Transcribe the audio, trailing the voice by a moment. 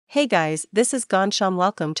Hey guys, this is Gansham.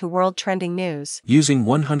 Welcome to World Trending News. Using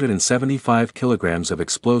 175 kilograms of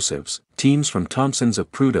explosives, teams from Thompsons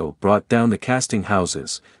of Prudhoe brought down the casting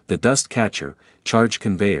houses, the dust catcher, charge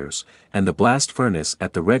conveyors, and the blast furnace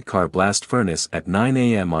at the Redcar Blast Furnace at 9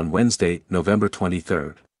 a.m. on Wednesday, November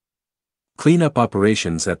 23. Cleanup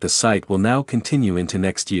operations at the site will now continue into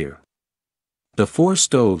next year. The 4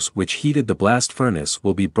 stoves which heated the blast furnace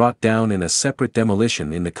will be brought down in a separate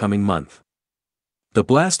demolition in the coming month. The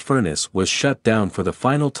blast furnace was shut down for the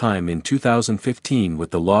final time in 2015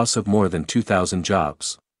 with the loss of more than 2,000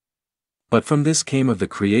 jobs. But from this came of the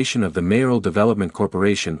creation of the Mayoral Development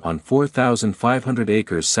Corporation on 4,500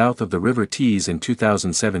 acres south of the River Tees in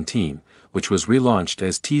 2017, which was relaunched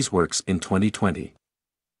as Teesworks in 2020.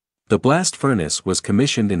 The blast furnace was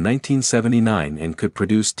commissioned in 1979 and could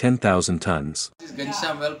produce 10,000 tons. This is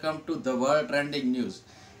Gansham. Welcome to the World Trending News.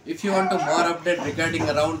 If you want to more update regarding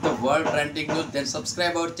around the World Trending News, then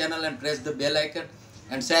subscribe our channel and press the bell icon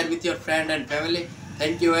and share with your friend and family.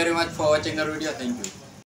 Thank you very much for watching our video. Thank you.